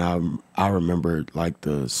Are. And I remember like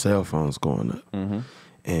the cell phones going up. Mm-hmm.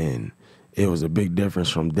 And it was a big difference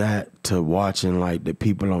from that to watching like the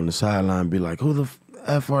people on the sideline be like, who the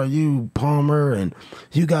F are you, Palmer? And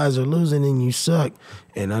you guys are losing and you suck.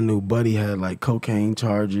 And I knew Buddy had like cocaine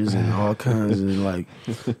charges and all kinds of like,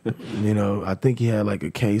 I think he had like a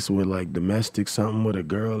case with like domestic something with a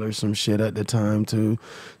girl or some shit at the time too.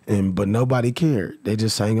 But nobody cared. They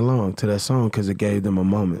just sang along to that song because it gave them a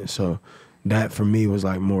moment. So that for me was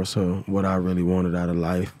like more so what I really wanted out of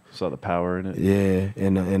life. Saw the power in it. Yeah,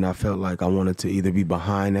 and I felt like I wanted to either be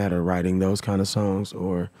behind that or writing those kind of songs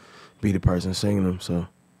or be the person singing them. So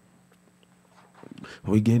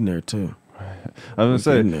we getting there too. I was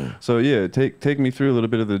gonna getting say, there. so yeah, take me through a little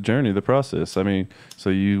bit of the journey, the process. I mean, so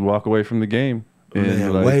you walk away from the game,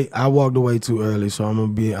 and Man, I walked away too early, so I'm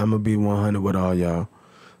gonna be 100 with all y'all.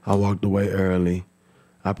 I walked away early.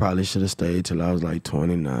 I probably should have stayed till I was like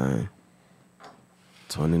 29,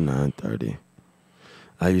 30.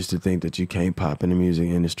 I used to think that you can't pop in the music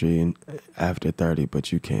industry after 30,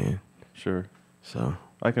 but you can. Sure. So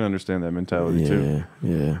I can understand that mentality too.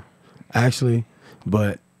 Yeah. Actually,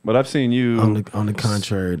 but I've seen you on the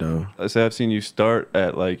contrary though. I say I've seen you start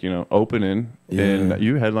at like opening and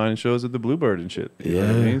you headlining shows at the Bluebird and shit. You know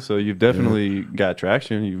what I mean? So you've definitely got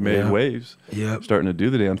traction. You've made waves. Yep. Starting to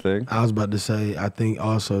do the damn thing. I was about to say, I think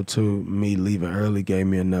also too, me leaving early gave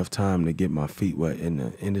me enough time to get my feet wet in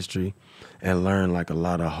the industry and learn like a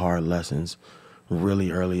lot of hard lessons really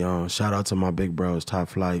early on. Shout out to my big bros, Top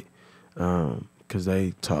Flight, because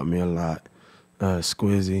they taught me a lot.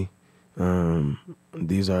 Squizzy.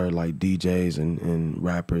 These are like DJs and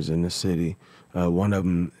rappers in the city. One of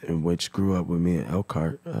them in which grew up with me in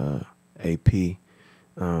Elkhart, AP.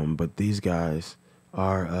 But these guys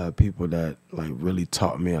are people that like really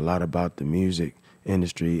taught me a lot about the music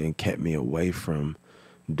industry and kept me away from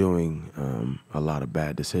doing a lot of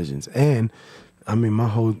bad decisions. And I mean, my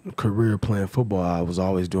whole career playing football, I was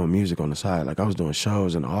always doing music on the side. Like I was doing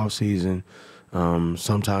shows in the off season.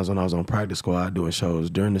 Sometimes when I was on practice squad, doing shows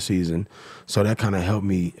during the season. So that kind of helped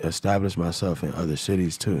me establish myself in other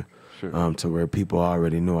cities too. Sure. To where people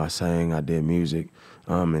already knew I sang, I did music,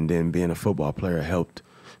 and then being a football player helped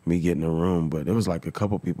me get in the room. But it was like a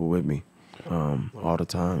couple people with me all the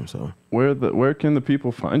time. So Where can the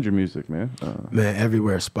people find your music, man? man,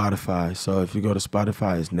 everywhere, Spotify. So if you go to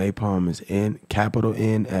Spotify, it's Napalm, is capital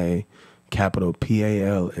N-A, capital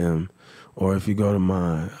P-A-L-M. Or if you go to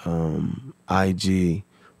my IG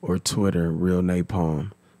or Twitter, Real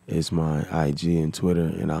Napalm is my IG and Twitter,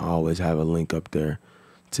 and I always have a link up there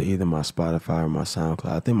to either my Spotify or my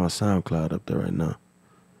SoundCloud. I think my SoundCloud up there right now.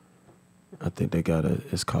 I think they got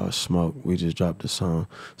it's called Smoke. We just dropped a song.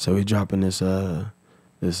 So we dropping this mixtape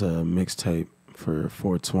for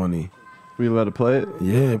 420. We allowed to play it?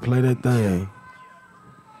 Yeah, play that thing.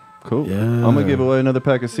 Cool. Yeah. I'm going to give away another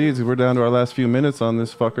pack of seeds. We're down to our last few minutes on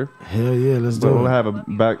this fucker. Hell yeah, let's do So it. we'll have a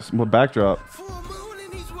backdrop. Full moon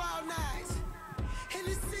in these wild nights. In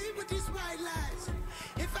the sea with these white lights.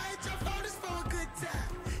 If I hit your phone, it's for a good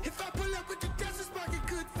time. If I pull up with the dust, it's sparking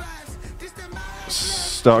good vibes. This the mind.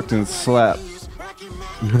 Stockton slap.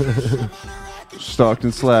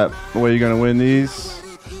 Stockton slap. The way you're going to win these,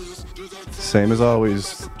 same as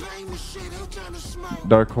always.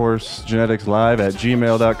 Dark Horse Genetics Live at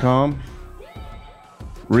gmail.com.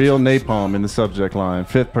 Real Napalm in the subject line.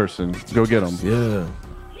 5th person. Go get them. Yeah.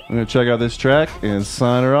 I'm going to check out this track and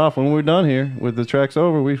sign her off. When we're done here, with the track's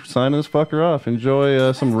over, we sign this fucker off.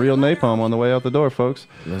 Enjoy some Real Napalm on the way out the door, folks.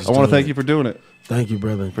 Let's I want do to thank it. you for doing it. Thank you,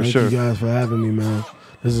 brother. For Thank sure. you guys for having me, man.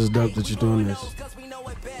 This is dope that you're doing this.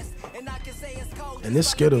 And this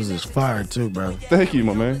Skittles is fire too, bro. Thank you,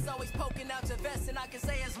 my man.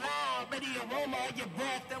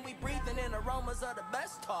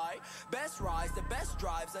 Best rides, the best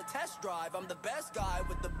drives, a test drive. I'm the best guy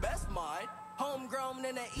with the best mind. Homegrown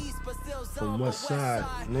in the east, but still From west side,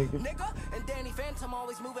 nigga. And Danny Phantom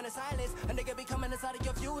always moving in silence. A nigga be coming inside of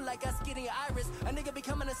your view like a skinny iris. A nigga be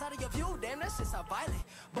coming inside of your view. Damn, that shit's so violent.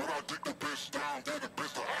 But I dig the bitch down, they're the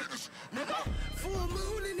best of iris. Nigga. Full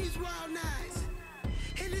moon in these wild nights.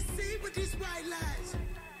 In the sea with these white lights.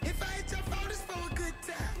 If I hit your phone, it's for a good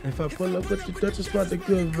time. If I pull up with the Dutch, it's about the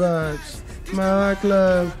good vibes. My heart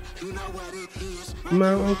club. You know what it is.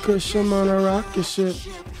 My own cushion on a rocket ship.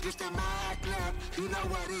 This the my club. You know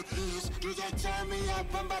what it is. DJ turn me up.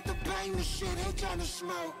 I'm about to bang the shit. Ain't trying to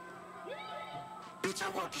smoke. Bitch, I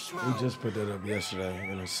want to smoke. We just put that up yesterday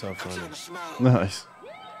and it's so funny. Trying to smoke. Nice.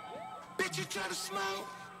 Bitch, you trying to smoke.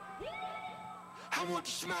 I want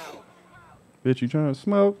to smoke. Bitch, you trying to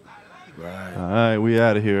smoke? Right. All right, we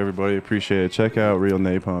out of here, everybody. Appreciate it. Check out Real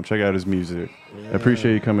Napalm. Check out his music. I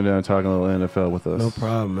appreciate you coming down and talking a little NFL with us. No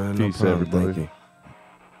problem, man. No Peace, problem. everybody. Thank you.